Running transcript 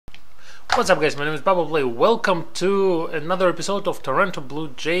What's up, guys? My name is Play. Welcome to another episode of Toronto Blue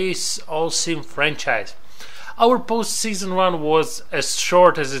Jays All-Sim franchise. Our postseason run was as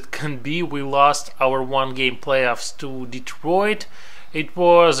short as it can be. We lost our one-game playoffs to Detroit. It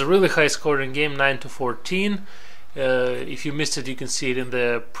was a really high-scoring game, 9-14. If you missed it, you can see it in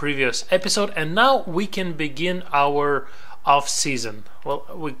the previous episode. And now we can begin our off-season. Well,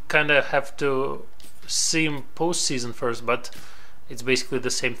 we kind of have to sim postseason first, but it's basically the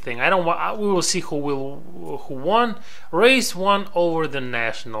same thing. We will see who won. Rays won over the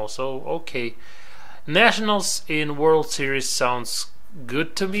Nationals. So okay, Nationals in World Series sounds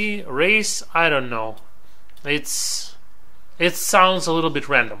good to me. Rays, I don't know. It sounds a little bit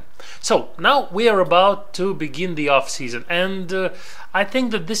random. So now we are about to begin the off season, and I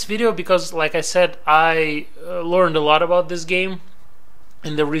think that this video, because like I said, I learned a lot about this game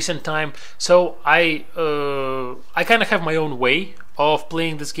in the recent time, so I kind of have my own way of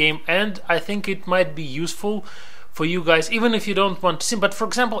playing this game, and I think it might be useful for you guys, even if you don't want to sim. But for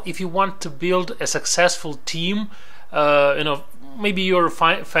example, if you want to build a successful team, maybe you're a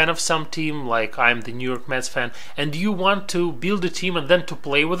fan of some team, like I'm the New York Mets fan, and you want to build a team and then to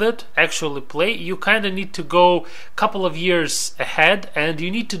play with it, actually play, you kind of need to go a couple of years ahead, and you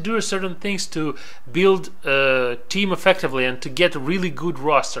need to do certain things to build a team effectively and to get a really good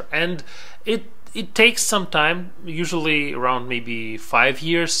roster. And it takes some time, usually around maybe 5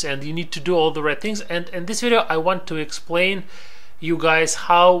 years, and you need to do all the right things. And in this video I want to explain you guys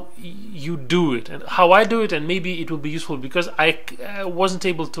how you do it and how I do it, and maybe it will be useful because I wasn't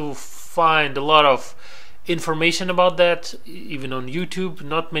able to find a lot of information about that, even on YouTube.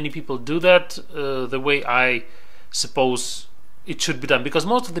 Not many people do that the way I suppose it should be done, because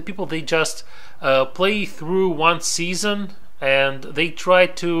most of the people, they just play through one season and they try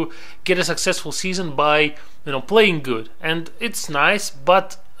to get a successful season by playing good, and it's nice,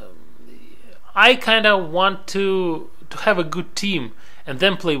 but I kind of want to have a good team and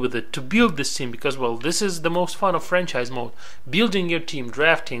then play with it, to build this team, because well, this is the most fun of franchise mode, building your team,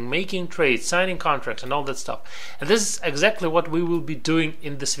 drafting, making trades, signing contracts and all that stuff. And this is exactly what we will be doing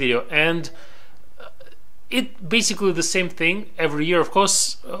in this video, and it basically the same thing every year. Of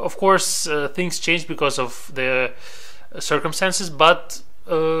course things change because of the circumstances, but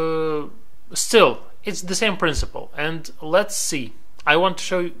still it's the same principle. And let's see, I want to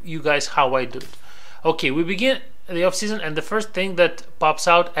show you guys how I do it. Okay, we begin the off season, and the first thing that pops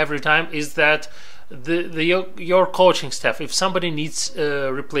out every time is that your coaching staff, if somebody needs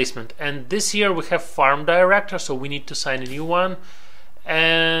a replacement. And this year we have farm director, so we need to sign a new one.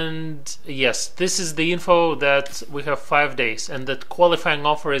 And yes, this is the info that we have 5 days, and that qualifying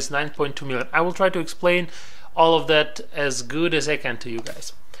offer is 9.2 million. I will try to explain all of that as good as I can to you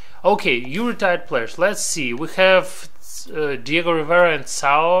guys. Okay, you retired players. Let's see. We have Diego Rivera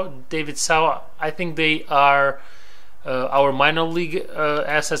and David Sao. I think they are our minor league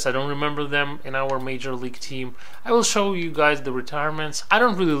assets. I don't remember them in our major league team. I will show you guys the retirements. I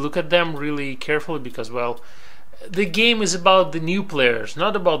don't really look at them really carefully because, well, the game is about the new players,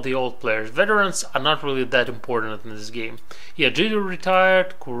 not about the old players. Veterans are not really that important in this game. Yeah, Jeter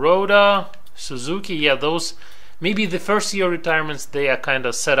retired, Kuroda, Suzuki. Yeah, those, maybe the first year retirements, they are kind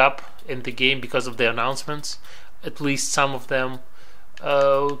of set up in the game because of the announcements, at least some of them.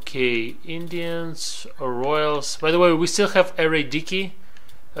 Okay, Indians or Royals. By the way, we still have R.A. Dickey.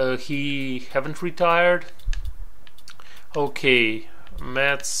 He haven't retired. Okay,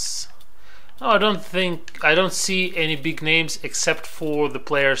 Mets. No, I don't see any big names except for the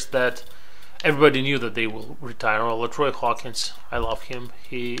players that everybody knew that they will retire. Well, Troy Hawkins, I love him.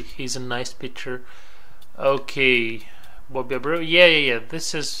 He's a nice pitcher. Okay, Bobby Abreu. Yeah.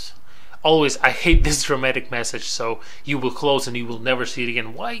 This is always, I hate this dramatic message. So you will close and you will never see it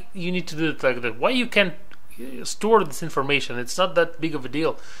again. Why you need to do it like that? Why you can't store this information? It's not that big of a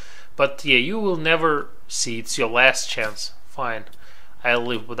deal. But yeah, you will never see. It's your last chance. Fine, I'll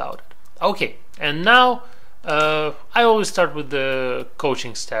live without it. Okay, and now I always start with the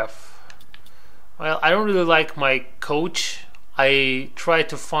coaching staff. Well, I don't really like my coach. I try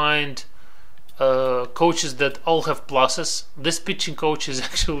to find coaches that all have pluses. This pitching coach is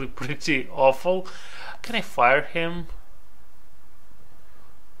actually pretty awful. Can I fire him?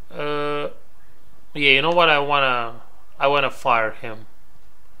 Yeah, you know what? I wanna fire him.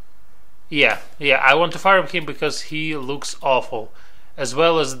 Yeah, I want to fire him because he looks awful. As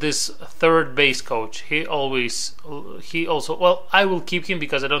well as this third base coach. He also, well, I will keep him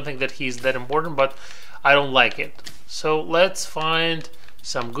because I don't think that he's that important, but I don't like it. So let's find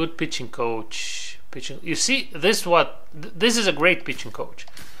some good pitching coach. You see, this is a great pitching coach.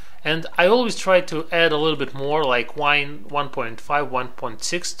 And I always try to add a little bit more, like 1.5,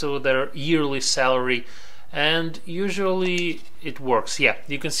 1.6 to their yearly salary, and usually it works. Yeah,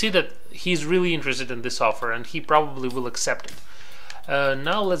 you can see that he's really interested in this offer and he probably will accept it.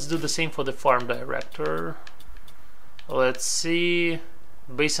 Now let's do the same for the farm director. Let's see,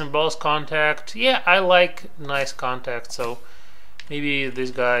 base and balls contact. Yeah, I like nice contact, so maybe this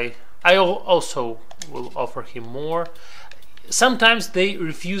guy, I also will offer him more. Sometimes they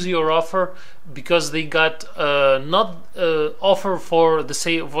refuse your offer because they got not offer for the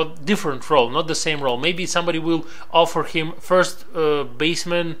same, for different role, not the same role. Maybe somebody will offer him first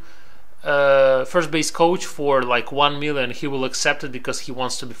baseman, first base coach for like 1 million. He will accept it because he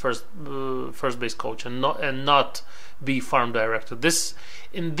wants to be first base coach and not be farm director. This,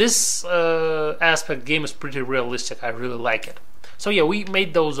 in this aspect, game is pretty realistic. I really like it. So yeah, we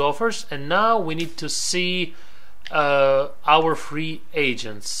made those offers, and now we need to see our free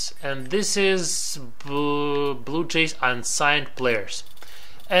agents, and this is Blue Jays unsigned players.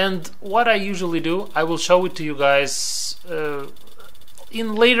 And what I usually do, I will show it to you guys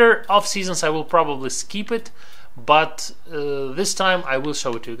in later off seasons. I will probably skip it, but this time I will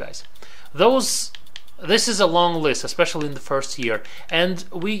show it to you guys. This is a long list, especially in the first year, and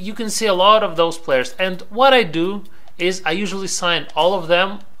you can see a lot of those players. And what I do is I usually sign all of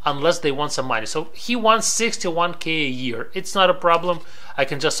them unless they want some money. So he wants 61k a year. It's not a problem. I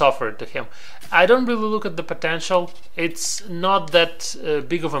can just offer it to him. I don't really look at the potential. It's not that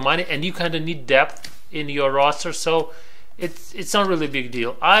big of a money, and you kind of need depth in your roster, so it's not really a big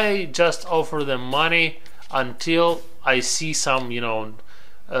deal. I just offer them money until I see some, you know,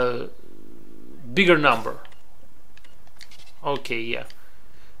 bigger number. Okay, yeah.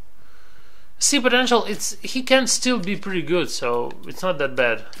 See potential, he can still be pretty good, so it's not that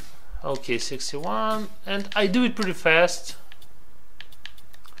bad. Okay, 61, and I do it pretty fast.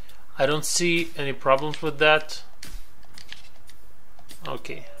 I don't see any problems with that.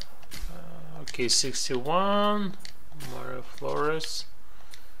 Okay, okay, 61, Mario Flores.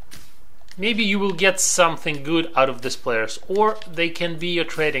 Maybe you will get something good out of these players, or they can be your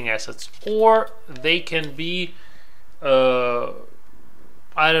trading assets, or they can be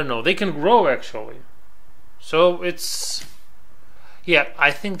I don't know, they can grow actually. So it's, yeah,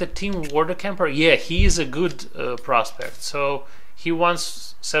 I think the Team Watercamper, yeah, he is a good prospect. So he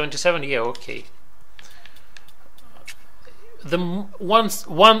wants 77, yeah, okay. One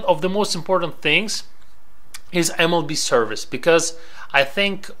of the most important things is MLB service, because I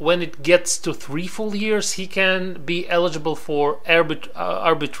think when it gets to 3 full years, he can be eligible for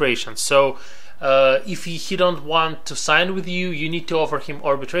arbitration. So if he don't want to sign with you, you need to offer him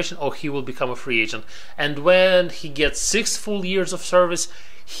arbitration, or he will become a free agent. And when he gets 6 full years of service,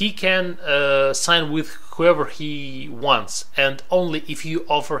 he can sign with whoever he wants, and only if you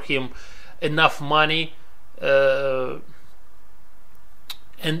offer him enough money.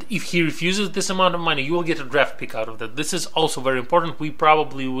 And if he refuses this amount of money, you will get a draft pick out of that. This is also very important. We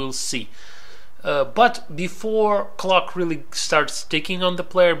probably will see. But before clock really starts ticking on the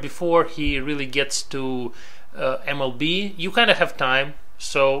player, before he really gets to MLB, you kind of have time,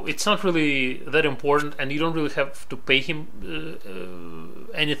 so it's not really that important, and you don't really have to pay him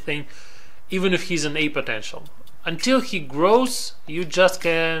anything, even if he's an A potential. Until he grows, you just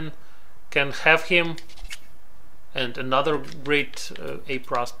can have him, and another great A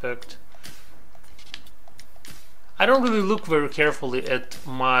prospect. I don't really look very carefully at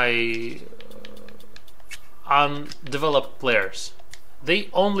my undeveloped players. They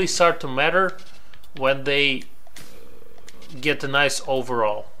only start to matter when they get a nice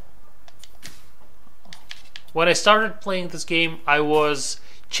overall. When I started playing this game, I was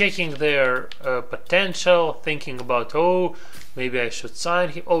checking their potential, thinking about, oh, maybe I should sign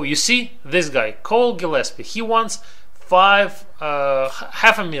him. Oh, you see this guy, Cole Gillespie, he wants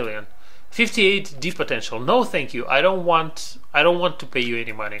 $500,000, 58 D potential. No, thank you. I don't want to pay you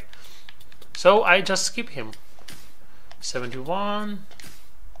any money. So I just skip him. 71,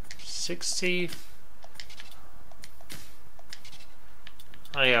 60.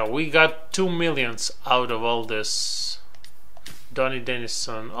 Oh yeah, we got 2 millions out of all this. Donnie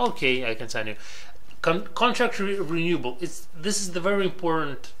Dennison. Okay, I can sign you. Contract renewable. This is the very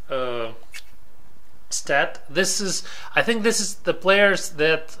important stat. I think this is the players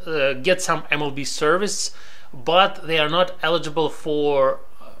that get some MLB service, but they are not eligible for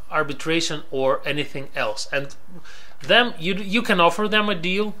arbitration or anything else. And them, you can offer them a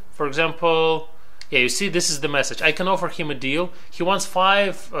deal. For example, yeah, you see, this is the message. I can offer him a deal. He wants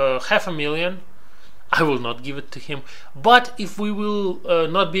 $500,000. I will not give it to him. But if we will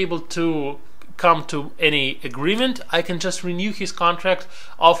not be able to come to any agreement, I can just renew his contract,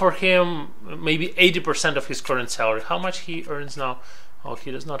 offer him maybe 80% of his current salary. How much he earns now? Oh,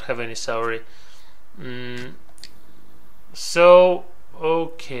 he does not have any salary. So,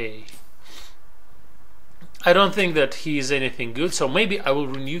 okay. I don't think that he is anything good, so maybe I will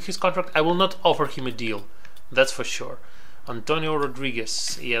renew his contract. I will not offer him a deal, that's for sure. Antonio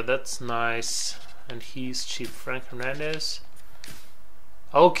Rodriguez, yeah, that's nice. And he's cheap. Frank Hernandez.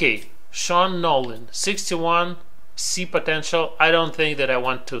 Okay, Sean Nolan, 61, C potential. I don't think that I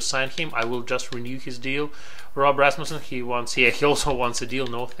want to sign him. I will just renew his deal. Rob Rasmussen, he also wants a deal.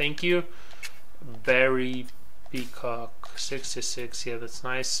 No, thank you. Barry Peacock, 66. Yeah, that's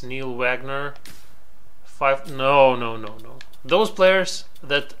nice. Neil Wagner, 5. No. Those players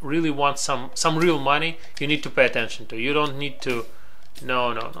that really want some real money, you need to pay attention to. You don't need to.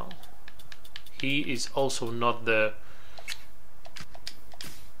 No. He is also not the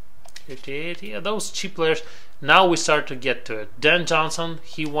 58. Yeah, those cheap players. Now we start to get to it. Dan Johnson,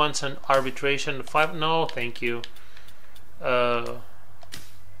 he wants an arbitration. 5. No, thank you.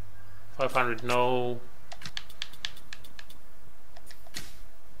 500. No.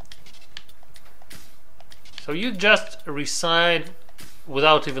 So you just resign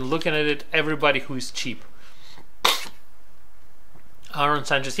without even looking at it everybody who is cheap. Aaron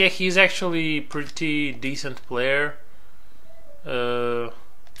Sanchez, yeah, he's actually pretty decent player. No,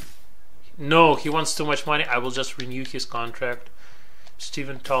 he wants too much money. I will just renew his contract.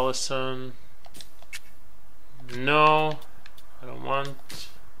 Steven Tollison, no, I don't want.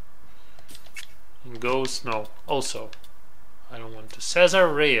 And Ghost, no, also I don't want to. Cesar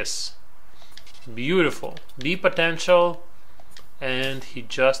Reyes, beautiful, B potential, and he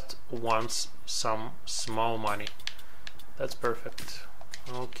just wants some small money. That's perfect.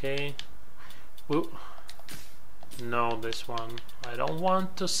 Okay. No, this one I don't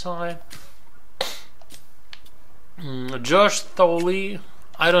want to sign. Josh Thole,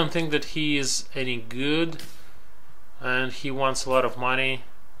 I don't think that he is any good, and he wants a lot of money.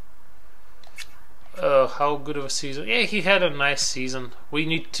 How good of a season? Yeah, he had a nice season. We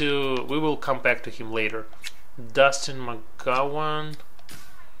will come back to him later. Dustin McGowan,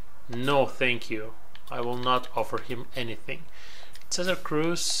 no, thank you. I will not offer him anything. Cesar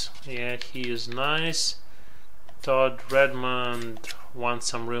Cruz, yeah, he is nice. Todd Redmond wants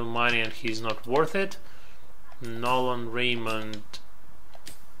some real money and he's not worth it. Nolan Raymond,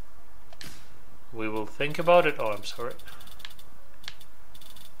 we will think about it. Oh, I'm sorry.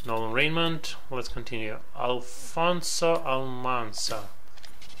 Nolan Raymond, let's continue. Alfonso Almanza,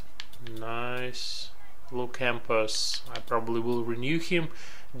 nice. Lou Campos, I probably will renew him.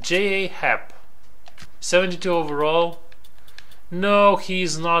 J.A. Happ, 72 overall. No,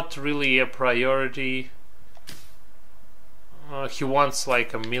 he's not really a priority. He wants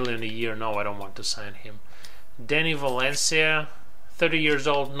like $1 million a year. No, I don't want to sign him. Danny Valencia, 30 years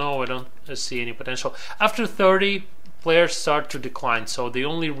old. No, I don't see any potential. After 30, players start to decline. So the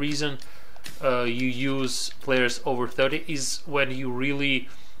only reason you use players over 30 is when you really...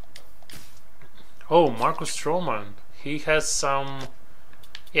 Oh, Marcus Stroman. He has some...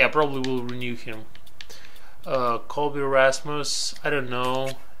 Yeah, probably will renew him. Colby Rasmus, I don't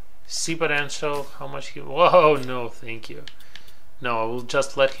know. C potential, how much he... Whoa, no, thank you. No, I will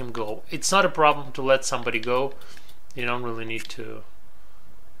just let him go. It's not a problem to let somebody go. You don't really need to...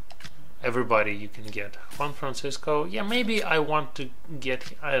 Everybody you can get. Juan Francisco, yeah, maybe I want to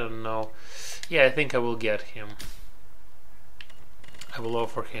get... I don't know. Yeah, I think I will get him. I will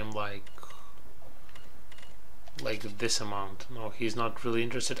offer him like this amount. No, he's not really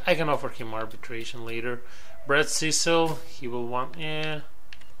interested. I can offer him arbitration later. Brett Cecil, he will want... Yeah,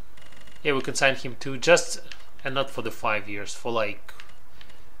 we can sign him too. Just... And not for the 5 years, for like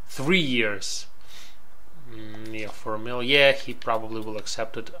 3 years. Yeah, for $1 million. Yeah, he probably will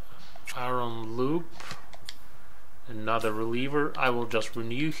accept it. Aaron Loop, another reliever. I will just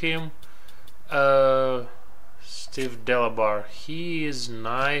renew him. Steve Delabar, he is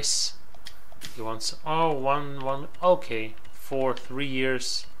nice. He wants one. Okay, for 3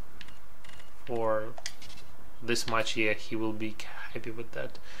 years, for this much. Yeah, he will be happy with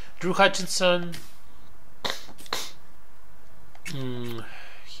that. Drew Hutchinson.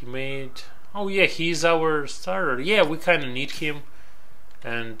 He made... Oh yeah, he's our starter. Yeah, we kind of need him,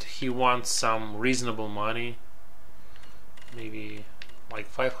 and he wants some reasonable money, maybe like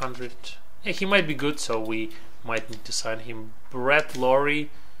 500. Yeah, he might be good, so we might need to sign him. Brett Laurie,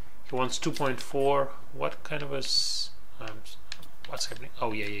 he wants 2.4. What kind of a... what's happening?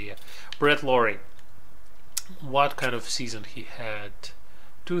 Oh yeah. Brett Laurie, what kind of season he had?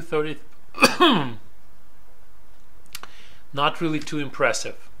 230. Not really too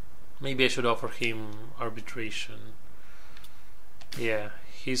impressive. Maybe I should offer him arbitration. Yeah,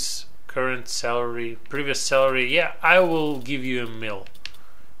 his current salary, previous salary. Yeah, I will give you $1 million.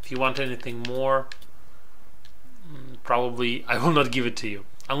 If you want anything more, probably I will not give it to you.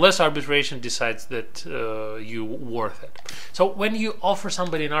 Unless arbitration decides that you worth it. So when you offer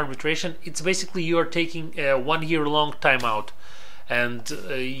somebody an arbitration, it's basically you are taking a 1 year long timeout, and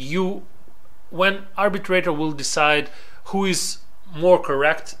when arbitrator will decide who is more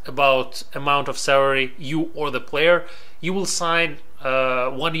correct about amount of salary, you or the player, you will sign a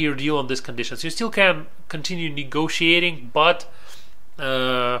 1 year deal on these conditions. You still can continue negotiating, but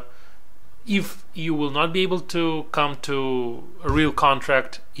if you will not be able to come to a real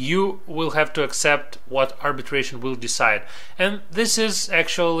contract, you will have to accept what arbitration will decide. And this is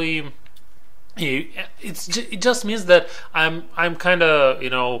actually, it just means that I'm kind of,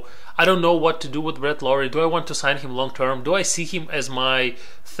 I don't know what to do with Brett Lawrie. Do I want to sign him long term? Do I see him as my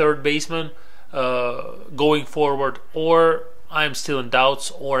third baseman going forward, or I'm still in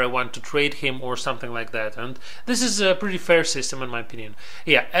doubts, or I want to trade him or something like that? And this is a pretty fair system in my opinion.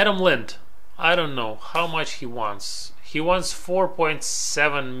 Yeah, Adam Lind, I don't know how much he wants. He wants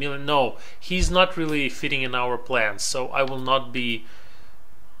 4.7 million. No, he's not really fitting in our plans, so I will not be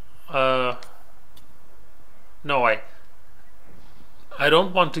no, I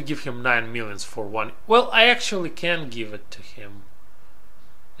don't want to give him 9 millions for one. Well, I actually can give it to him,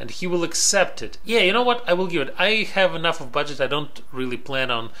 and he will accept it. Yeah, you know what? I will give it. I have enough of budget. I don't really plan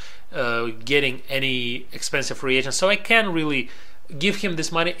on getting any expensive free agents, so I can really give him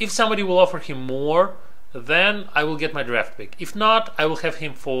this money. If somebody will offer him more, then I will get my draft pick. If not, I will have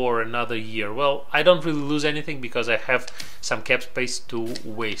him for another year. Well, I don't really lose anything because I have some cap space to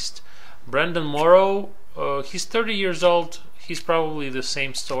waste. Brandon Morrow, he's 30 years old. He's probably the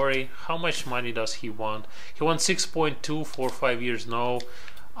same story. How much money does he want? He wants 6.2 for 5 years. No,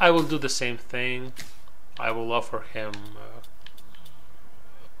 I will do the same thing. I will offer him a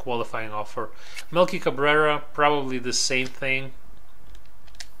qualifying offer. Melky Cabrera, probably the same thing.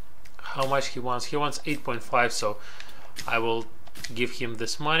 How much he wants? He wants 8.5, so I will give him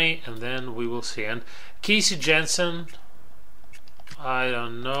this money and then we will see. And Casey Jensen, I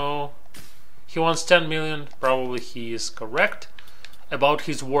don't know. He wants 10 million. Probably he is correct about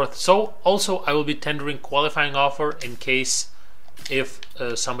his worth. So also I will be tendering qualifying offer in case if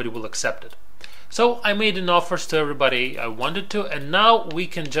somebody will accept it. So I made an offers to everybody I wanted to, and now we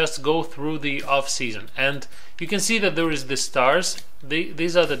can just go through the off season. And you can see that there is the stars.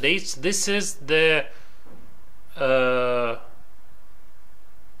 These are the dates. This is the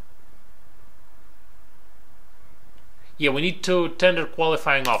yeah, we need to tender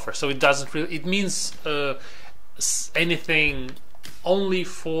qualifying offer. So it doesn't really, it means anything only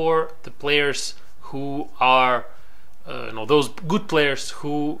for the players who are those good players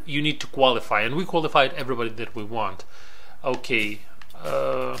who you need to qualify, and we qualified everybody that we want. Okay,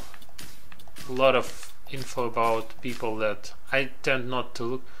 a lot of info about people that I tend not to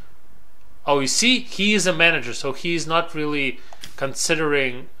look. Oh, you see, he is a manager, so he is not really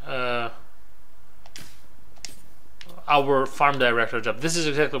considering our farm director job. This is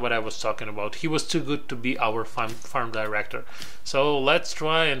exactly what I was talking about. He was too good to be our farm director. So let's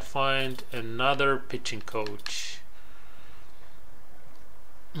try and find another pitching coach.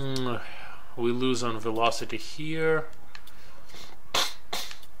 We lose on velocity here.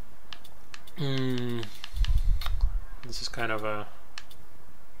 This is kind of a,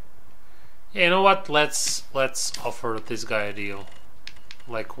 yeah, you know what, let's offer this guy a deal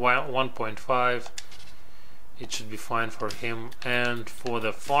like 1.5. It should be fine for him. And for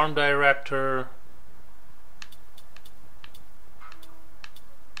the farm director,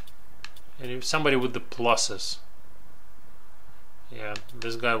 and if somebody with the pluses, yeah,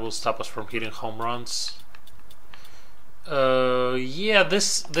 this guy will stop us from hitting home runs. Yeah,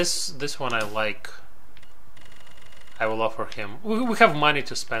 this one I like. I will offer him. We have money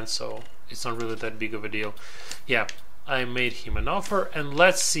to spend, so it's not really that big of a deal. Yeah, I made him an offer, and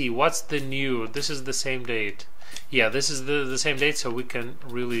let's see what's the new. This is the same date. Yeah, this is the same date, so we can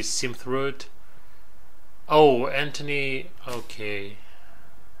really sim through it. Oh, Anthony. Okay.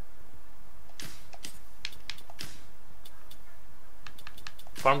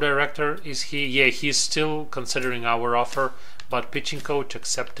 Farm director, is he? Yeah, he's still considering our offer, but pitching coach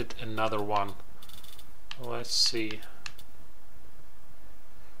accepted another one. Let's see.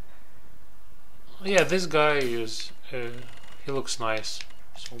 Yeah, this guy is, he looks nice.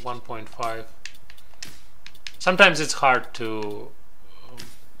 So 1.5. Sometimes it's hard to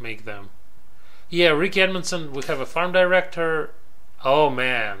make them. Yeah, Ricky Edmondson, we have a farm director. Oh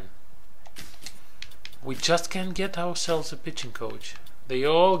man. We just can't get ourselves a pitching coach. They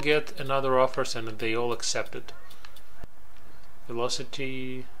all get another offers and they all accept it.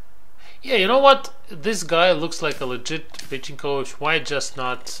 Velocity. Yeah, you know what? This guy looks like a legit pitching coach. Why just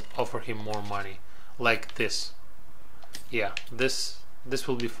not offer him more money? Like this. Yeah, this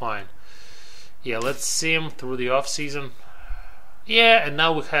will be fine. Yeah, let's see him through the off season. Yeah, and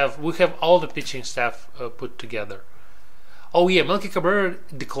now we have all the pitching staff put together. Oh yeah, Melky Cabrera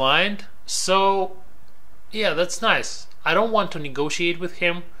declined. So yeah, that's nice. I don't want to negotiate with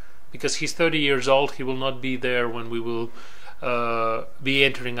him because he's 30 years old. He will not be there when we will be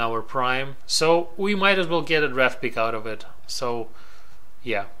entering our prime. So we might as well get a draft pick out of it. So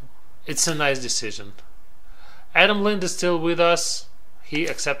yeah, it's a nice decision. Adam Lind is still with us. He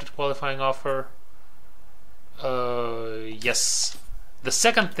accepted qualifying offer. Yes. The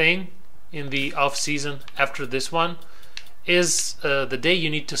second thing in the off season after this one is the day you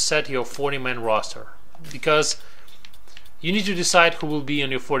need to set your 40-man roster, because you need to decide who will be on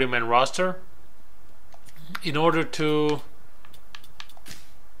your 40-man roster in order to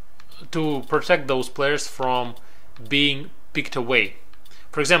protect those players from being picked away.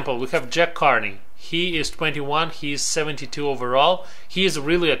 For example, we have Jack Carney. He is 21, he is 72 overall. He is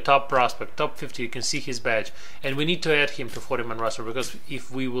really a top prospect, top 50. You can see his badge. And we need to add him to 40-man roster, because if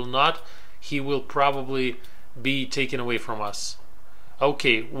we will not, he will probably be taken away from us.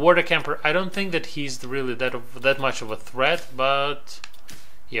 Okay, Warder Camper. I don't think that he's really that much of a threat, but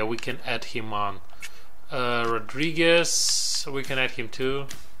yeah, we can add him on. Rodriguez, we can add him too.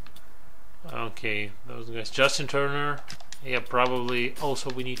 Okay, those guys. Justin Turner. Yeah, probably also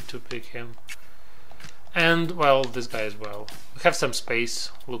we need to pick him. And well, this guy as well. We have some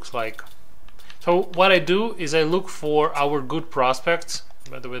space, looks like. So what I do is I look for our good prospects.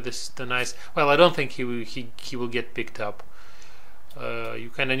 By the way, this is the nice. Well, I don't think he will get picked up. You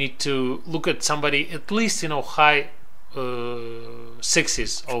kind of need to look at somebody at least, you know, high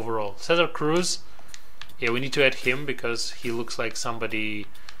 60s overall. Cesar Cruz. Yeah, we need to add him because he looks like somebody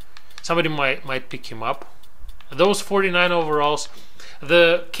might pick him up. Those 49 overalls.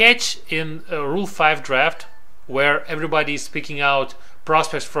 The catch in Rule 5 draft, where everybody is picking out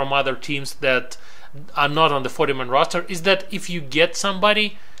prospects from other teams that are not on the 40-man roster, is that if you get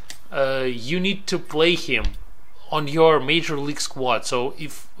somebody, you need to play him on your major league squad. So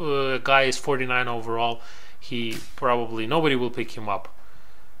if a guy is 49 overall, nobody will pick him up.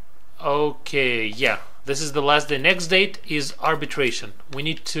 Okay, yeah, this is the last day. Next date is arbitration. We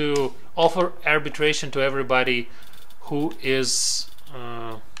need to offer arbitration to everybody who is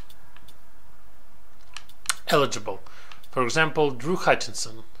eligible. For example, Drew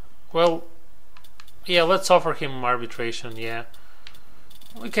Hutchinson. Well, yeah, let's offer him arbitration. Yeah,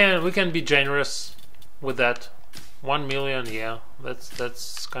 we can be generous with that. 1 million. Yeah,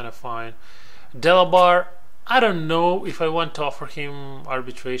 that's kind of fine. Delabar, I don't know if I want to offer him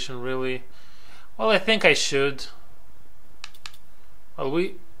arbitration really. Well, I think I should. Well,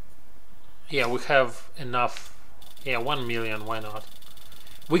 we have enough. Yeah, 1 million, why not?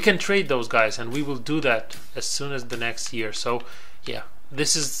 We can trade those guys, and we will do that as soon as the next year. So yeah,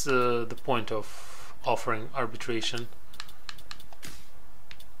 this is the point of offering arbitration.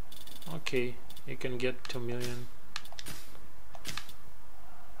 Okay, you can get 2 million.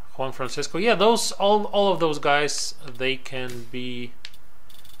 Juan Francisco, yeah, those all of those guys, they can be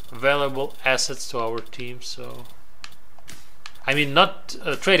valuable assets to our team. So I mean, not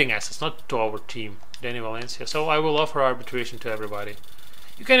trading assets, not to our team. Danny Valencia. So I will offer arbitration to everybody.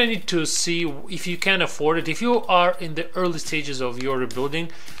 You kind of need to see if you can afford it. If you are in the early stages of your rebuilding,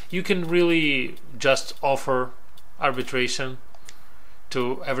 you can really just offer arbitration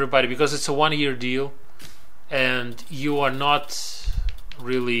to everybody, because it's a 1-year deal and you are not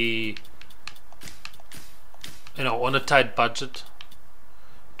really, you know, on a tight budget.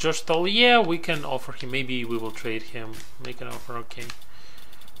 Josh Stoll, yeah, we can offer him. Maybe we will trade him. Make an offer. Okay.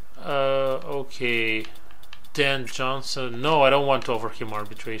 Okay. Dan Johnson. No, I don't want to offer him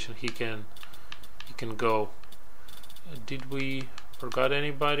arbitration. He can go. Did we forgot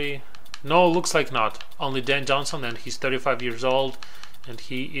anybody? No, looks like not. Only Dan Johnson, and he's 35 years old, and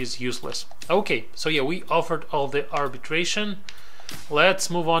he is useless. Okay, so yeah, we offered all the arbitration. Let's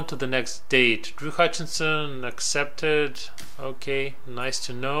move on to the next date. Drew Hutchinson accepted. Okay, nice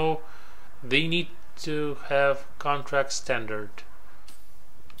to know. They need to have contract standard.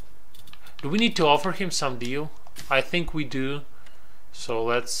 Do we need to offer him some deal? I think we do. So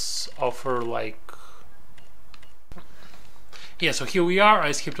let's offer like... Yeah, so here we are.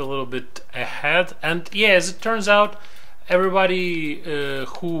 I skipped a little bit ahead. And yeah, as it turns out, everybody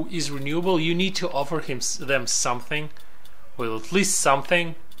who is renewable, you need to offer them something. Well, at least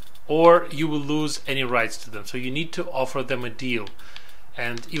something, or you will lose any rights to them. So you need to offer them a deal.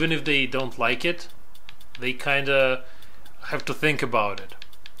 and even if they don't like it, they kind of have to think about it.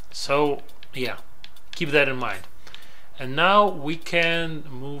 So yeah, keep that in mind. And now we can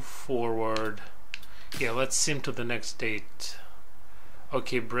move forward. Yeah, let's sim to the next date.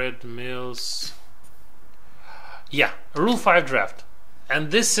 Okay, Brad Mills. Yeah, Rule 5 draft.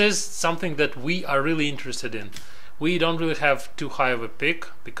 And this is something that we are really interested in. We don't really have too high of a pick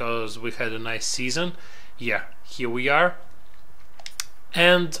because we had a nice season. Yeah, here we are.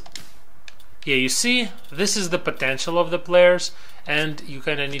 And yeah, you see, this is the potential of the players, and you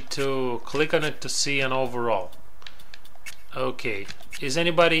kind of need to click on it to see an overall. Okay, is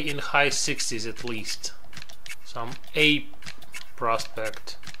anybody in high 60s at least? Some A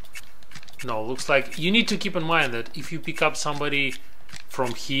prospect. No, looks like you need to keep in mind that if you pick up somebody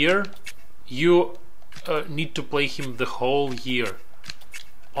from here, you need to play him the whole year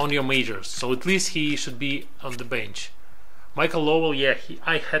on your majors. So at least he should be on the bench. Michael Lowell, yeah,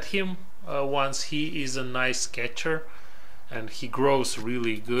 I had him once. He is a nice catcher and he grows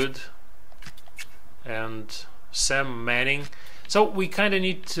really good. And Sam Manning. So we kind of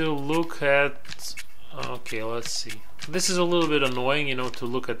need to look at. Okay, let's see. This is a little bit annoying, you know, to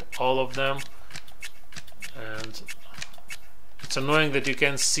look at all of them, and it's annoying that you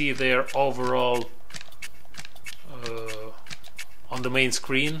can see their overall on the main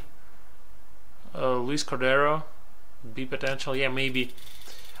screen. Luis Cordero, B potential, yeah, maybe.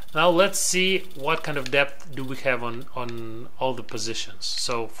 Now let's see what kind of depth do we have on all the positions.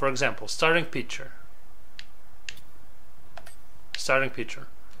 So, for example, starting pitcher. Starting pitcher.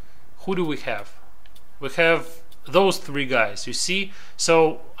 Who do we have? We have those three guys, you see.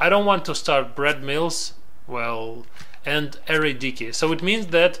 So I don't want to start Brad Mills, well, and Eric Dickey. So it means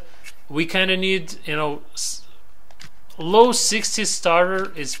that we kind of need, you know, low 60s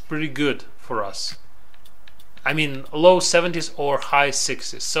starter is pretty good for us. I mean, low 70s or high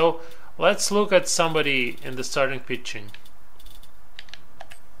 60s. So let's look at somebody in the starting pitching.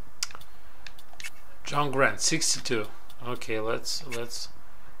 John Grant, 62. Okay, let's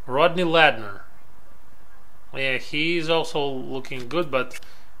Rodney Ladner. Yeah, he's also looking good, but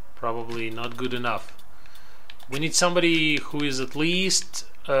probably not good enough. We need somebody who is at least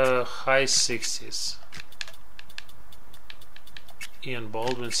high 60s. Ian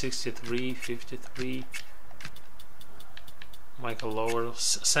Baldwin, 63, 53. Michael Lowell,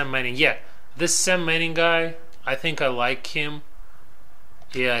 Sam Manning. Yeah, this Sam Manning guy, I think I like him.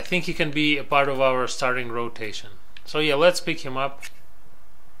 Yeah, I think he can be a part of our starting rotation. So yeah, let's pick him up.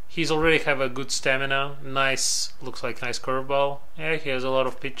 He's already have a good stamina. Nice, looks like nice curveball. Yeah, he has a lot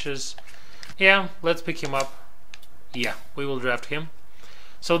of pitches. Yeah, let's pick him up. Yeah, we will draft him.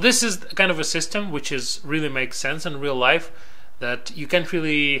 So this is kind of a system which is really makes sense in real life, that you can't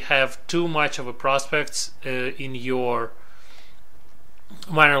really have too much of a prospects in your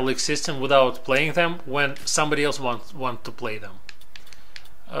minor league system without playing them when somebody else want to play them.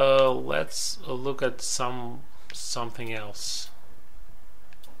 Let's look at something else.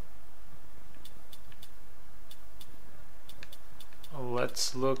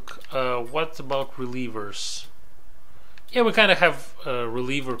 Let's look. What about relievers? Yeah, we kind of have a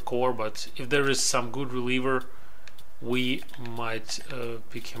reliever core, but if there is some good reliever, we might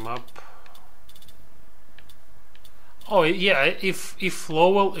pick him up. Oh yeah, if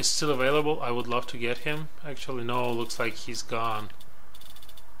Lowell is still available, I would love to get him. Actually, no, looks like he's gone.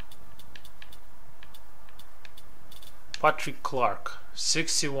 Patrick Clark,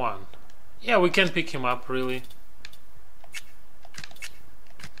 61. Yeah, we can pick him up, really.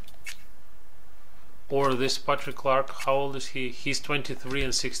 Or this Patrick Clark, how old is he? He's 23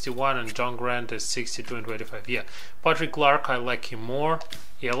 and 61, and John Grant is 62 and 25. Yeah, Patrick Clark, I like him more.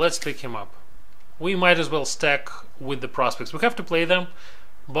 Yeah, let's pick him up. We might as well stack with the prospects. We have to play them,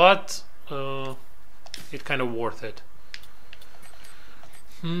 but it's kind of worth it.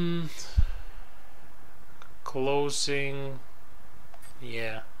 Closing.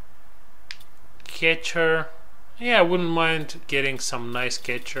 Yeah. Catcher. Yeah, I wouldn't mind getting some nice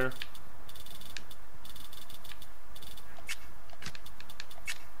catcher.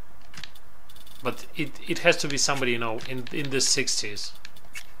 But it has to be somebody, you know, in the 60s,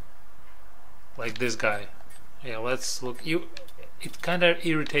 like this guy. Yeah, let's look. It kind of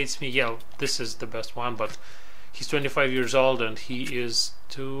irritates me. Yeah, this is the best one, but he's 25 years old and he is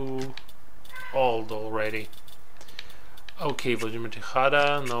too old already. Okay, Vladimir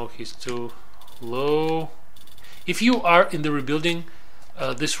Tejada. No, he's too low. If you are in the rebuilding,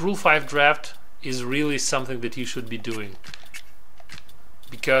 this Rule 5 draft is really something that you should be doing,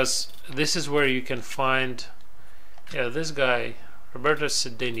 because this is where you can find, yeah, this guy, Roberto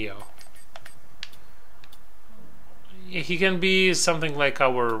Cedeno. He can be something like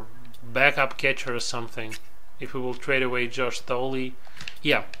our backup catcher or something. If we will trade away Josh Thole.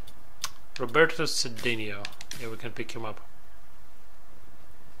 Yeah. Roberto Cedinho. Yeah, we can pick him up.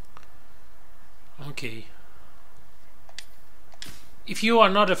 Okay. If you are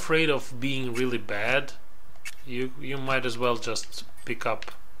not afraid of being really bad, you might as well just pick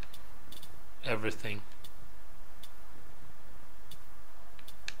up everything.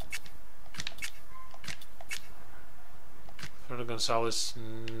 Fernando Gonzalez,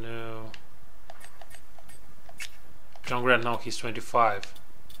 no. John Grant, no, he's 25.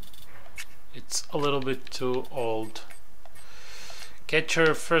 It's a little bit too old.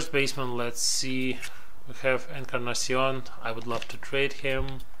 Catcher, first baseman, let's see. We have Encarnacion. I would love to trade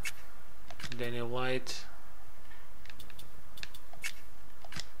him. Daniel White.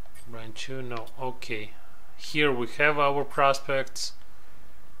 Brian Chu, no. Okay. Here we have our prospects.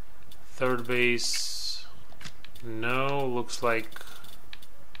 Third base, no. Looks like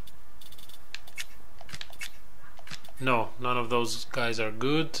no, none of those guys are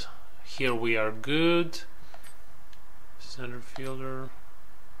good. Here we are good. Center fielder.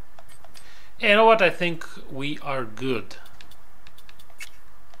 Yeah, you know what? I think we are good.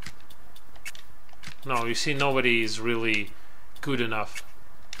 No, you see, nobody is really good enough.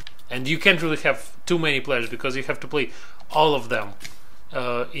 And you can't really have too many players because you have to play all of them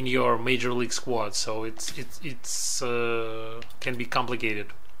in your major league squad. So it's can be complicated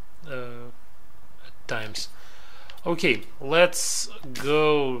at times. Okay, let's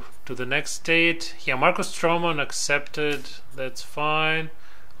go to the next state. Yeah, Marcus Stroman accepted. That's fine.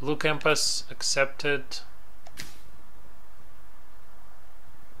 Luke Empas accepted.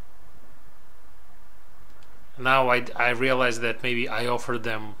 Now I realize that maybe I offered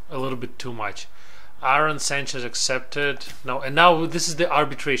them a little bit too much. Aaron Sanchez accepted. No, and now this is the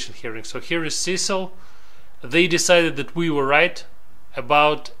arbitration hearing. So here is Cecil. They decided that we were right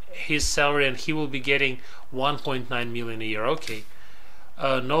about his salary, and he will be getting 1.9 million a year. Okay.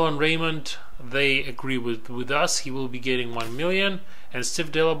 Nolan Raymond, they agree with us. He will be getting 1 million. And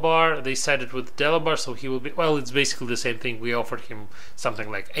Steve Delabar, they sided with Delabar, so he will be, well, it's basically the same thing. We offered him something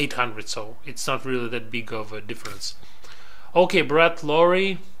like 800, so it's not really that big of a difference. Okay, Brett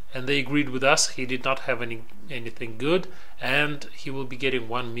Lowry, and they agreed with us. He did not have anything good, and he will be getting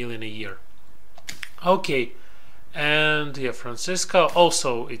 1 million a year. Okay, and yeah, Francisca,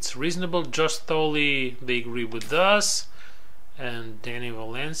 also it's reasonable. Josh Thole, they agree with us. And Danny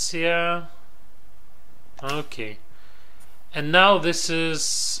Valencia. Okay. And now this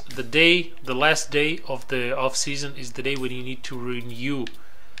is the day, the last day of the off season is the day when you need to renew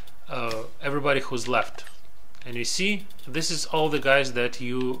everybody who's left. And you see, this is all the guys that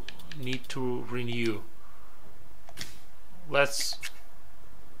you need to renew. Let's.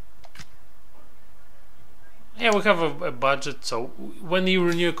 Yeah, we have a budget. So when you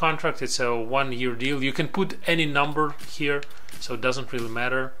renew a contract, it's a 1-year deal. You can put any number here, so it doesn't really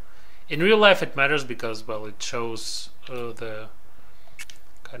matter. In real life, it matters because, well, it shows the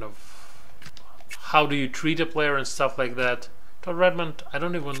kind of how do you treat a player and stuff like that. Todd Redmond, I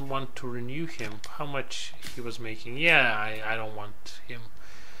don't even want to renew him. How much he was making? Yeah, I don't want him.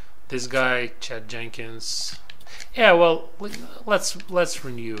 This guy, Chad Jenkins. Yeah, well, let's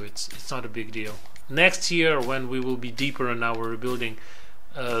renew. It's not a big deal. Next year, when we will be deeper in our rebuilding,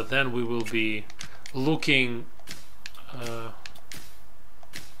 then we will be looking.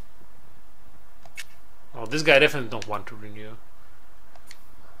 Oh, this guy definitely don't want to renew.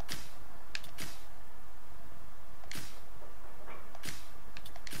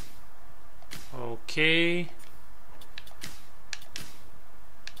 Okay.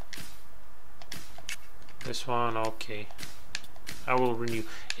 This one, okay. I will renew.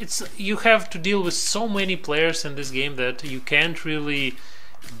 You have to deal with so many players in this game that you can't really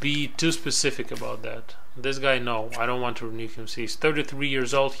be too specific about that. This guy, no, I don't want to renew him. See, he's 33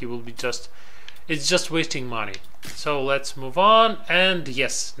 years old. He will be it's just wasting money. So let's move on. And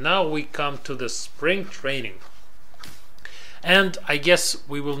yes, now we come to the spring training. And I guess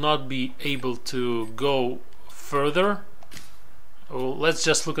we will not be able to go further. Well, let's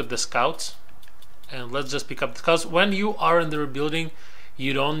just look at the scouts. And let's just pick up the scouts. When you are in the rebuilding,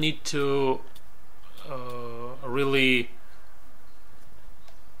 you don't need to really.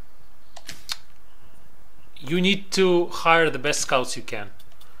 You need to hire the best scouts you can.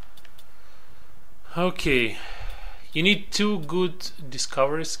 Okay, you need 2 good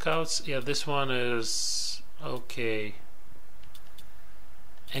discovery scouts. Yeah, this one is okay.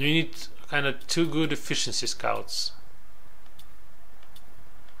 And you need kind of 2 good efficiency scouts.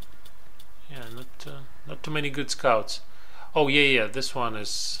 Yeah, not too many good scouts. Oh yeah, this one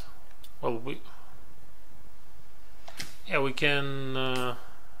is. Well, yeah, we can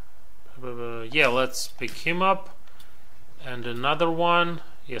yeah, let's pick him up. And another one,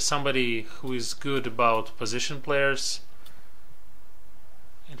 yeah, somebody who is good about position players.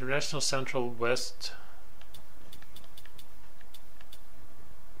 International Central West.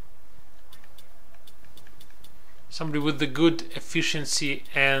 Somebody with the good efficiency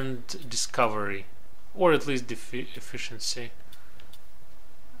and discovery, or at least efficiency.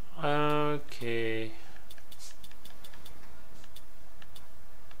 Okay.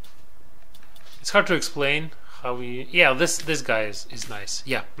 It's hard to explain how we... Yeah, this guy is nice.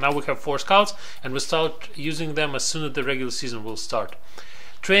 Yeah, now we have 4 scouts, and we'll start using them as soon as the regular season will start.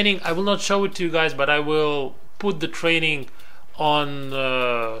 Training, I will not show it to you guys, but I will put the training on...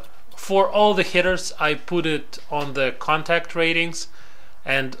 for all the hitters, I put it on the contact ratings,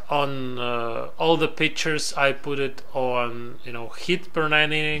 and on all the pitchers, I put it on, you know, hit per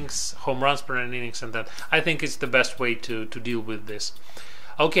 9 innings, home runs per 9 innings, and that. I think it's the best way to deal with this.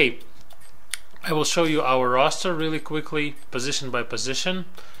 Okay, I will show you our roster really quickly, position by position.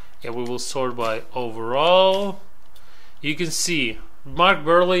 Yeah, we will sort by overall. You can see Mark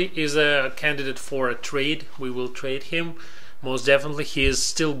Burley is a candidate for a trade. We will trade him. Most definitely, he is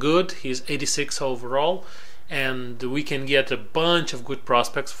still good. He's 86 overall, and we can get a bunch of good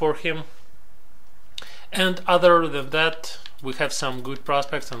prospects for him. And other than that, we have some good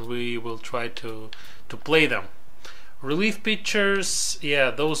prospects, and we will try to play them. Relief pitchers, yeah,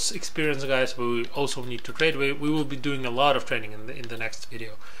 those experienced guys we also need to trade. We will be doing a lot of training in the next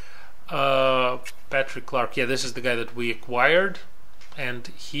video. Patrick Clark, yeah, this is the guy that we acquired, and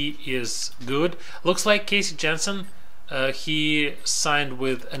he is good. Looks like Casey Jensen. He signed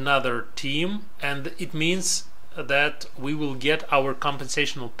with another team, and it means that we will get our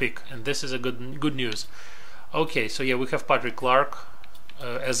compensational pick, and this is a good news. Okay, so yeah, we have Patrick Clark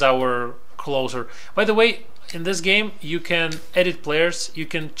as our closer. By the way, in this game you can edit players. You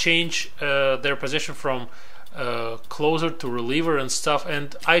can change their position from closer to reliever and stuff,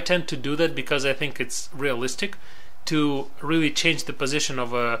 and I tend to do that because I think it's realistic to really change the position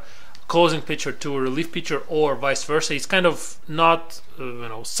of a closing pitcher to a relief pitcher, or vice versa. It's kind of not you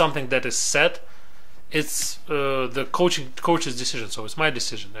know, something that is set. It's the coach's decision, so it's my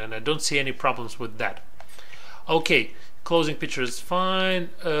decision, and I don't see any problems with that. Okay, closing pitcher is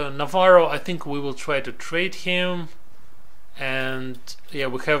fine. Navarro, I think we will try to trade him. And yeah,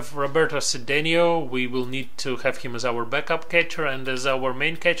 we have Roberto Cedeno. We will need to have him as our backup catcher, and as our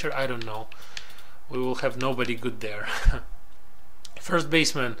main catcher, I don't know. We will have nobody good there. First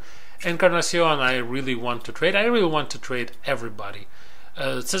baseman, Encarnacion, I really want to trade. I really want to trade everybody.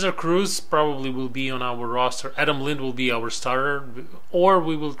 Cesar Cruz probably will be on our roster. Adam Lind will be our starter, or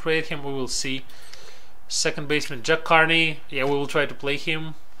we will trade him. We will see. Second baseman, Jack Carney. Yeah, we will try to play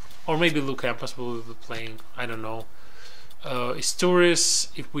him, or maybe Luke Campos will be playing. I don't know. Isturiz,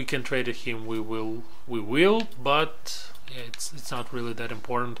 if we can trade him, we will. But yeah, it's not really that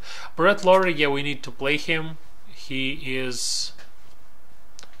important. Brett Lawrie, yeah, we need to play him. He is.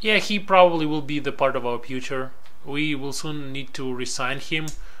 Yeah, he probably will be the part of our future. We will soon need to resign him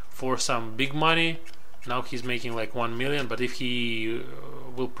for some big money. Now he's making like 1 million, but if he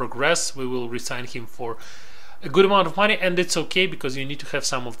will progress, we will resign him for a good amount of money, and it's okay because you need to have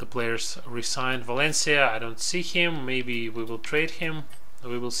some of the players resigned. Valencia, I don't see him. Maybe we will trade him.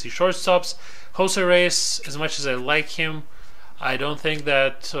 We will see shortstops. Jose Reyes, as much as I like him, I don't think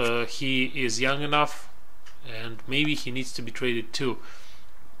that he is young enough, and maybe he needs to be traded too.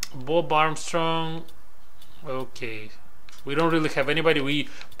 Bob Armstrong, okay, we don't really have anybody. We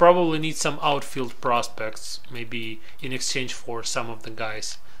probably need some outfield prospects, maybe in exchange for some of the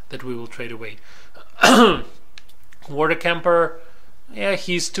guys that we will trade away. Watercamper, yeah,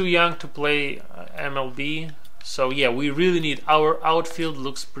 he's too young to play MLB, so yeah, we really need. Our outfield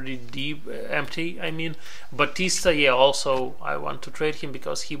looks pretty deep, empty, I mean. Batista, yeah, also I want to trade him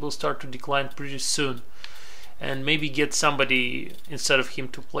because he will start to decline pretty soon, and maybe get somebody instead of him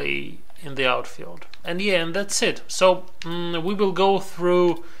to play in the outfield. And yeah, and that's it. So we will go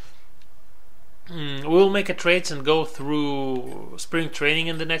through. We will make a trades and go through spring training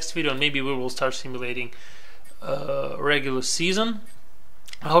in the next video, and maybe we will start simulating regular season.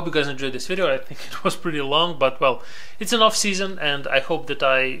 I hope you guys enjoyed this video. I think it was pretty long, but well, it's an off season, and I hope that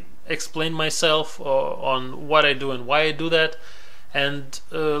I explained myself on what I do and why I do that. And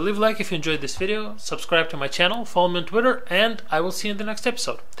leave a like if you enjoyed this video, subscribe to my channel, follow me on Twitter, and I will see you in the next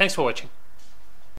episode. Thanks for watching.